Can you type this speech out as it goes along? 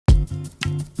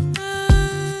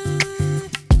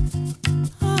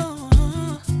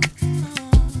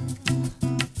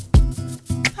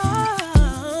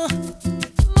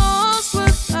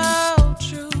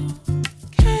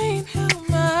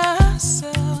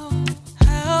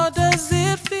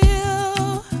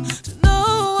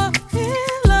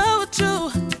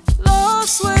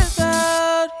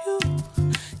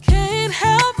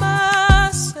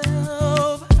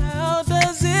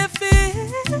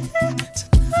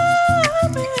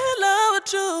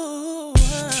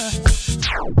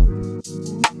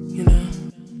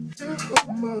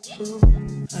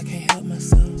I can't help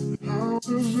myself.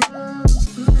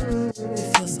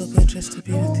 It feels so good just to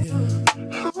be with you.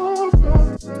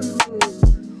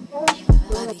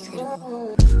 Body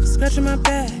critical. Scratching my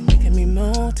back, making me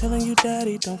moan, telling you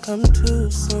daddy don't come too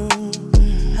soon.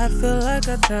 I feel like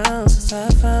I drowned since I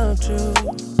found you.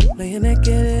 Laying naked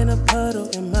in a puddle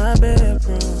in my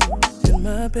bedroom. In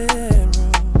my bedroom.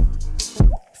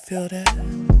 Feel that?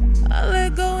 I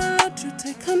let go and let you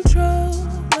take control.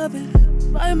 Love it.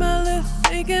 Bite my lip,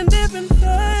 thinking different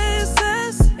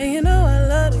faces. And you know I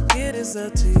love to get it's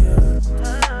up to you.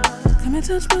 Come and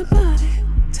touch my body.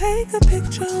 Take a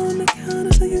picture on the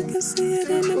counter so you can see it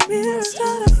in the mirror.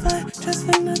 Start a fight just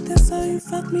for nothing, so you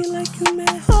fuck me like you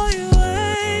mad. Oh, you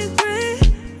angry,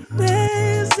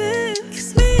 amazing.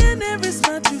 Kiss me in every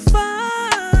spot you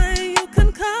find. You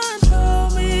can control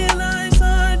me like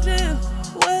Sergeant.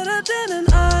 Wetter than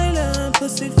an island,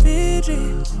 pussy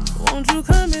Fiji. Won't you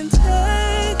come and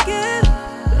take it,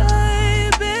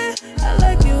 baby? I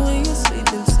like it when you sleep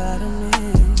inside of me.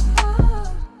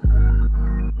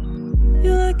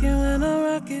 You like it when I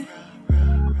rock it.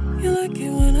 You like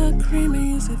it when I cream and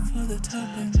use it for the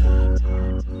topping.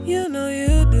 You know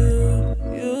you do.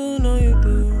 You know you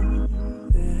do.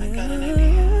 Yeah. I got an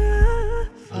idea.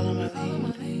 Follow my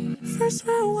lead. First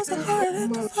round was a hard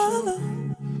act to follow.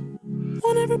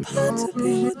 Want every part to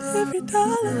be with every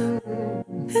dollar.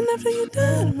 And after you're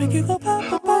done, make you go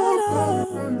pop a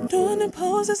bottle. Doing the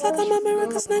poses like I'm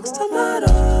America's Next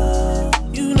Tomato.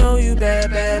 You know you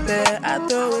bad, bad, bad. I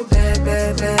throw it bad,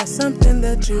 bad, bad. Something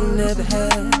that you never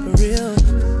had, for real.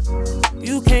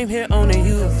 You came here on a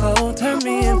UFO, turned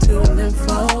me into an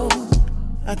info.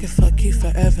 I could fuck you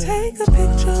forever. Take a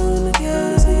picture on the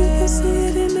camera so you can see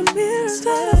it in the mirror.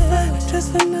 Start a fight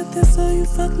just for nothing, so you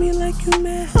fuck me like you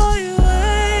mad. Oh, you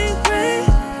angry,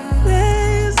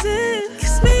 amazing.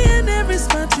 Kiss me in every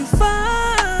spot you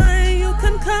find. You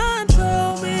can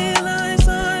control me like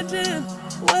Sergeant.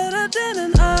 Wetter than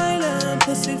an island,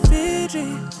 pussy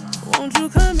Fiji. Won't you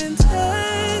come and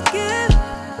take it,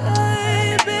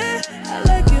 baby? I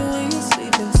like it when you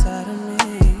sleep inside of me.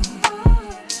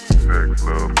 Sex,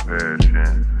 love,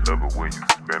 passion. Love it when you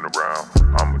spin around.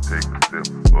 I'ma take a sip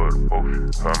of the potion.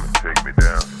 Come and take me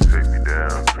down, take me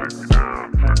down, take me down,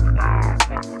 take me down,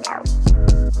 take me down.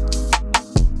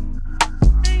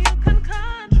 And you can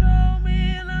control me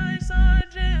like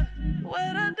Sergeant.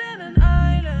 Wetter than an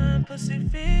island, pussy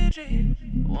Fiji.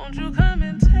 Won't you come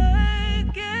and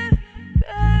take it,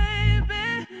 baby?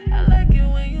 I like it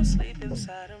when you sleep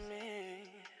inside of me.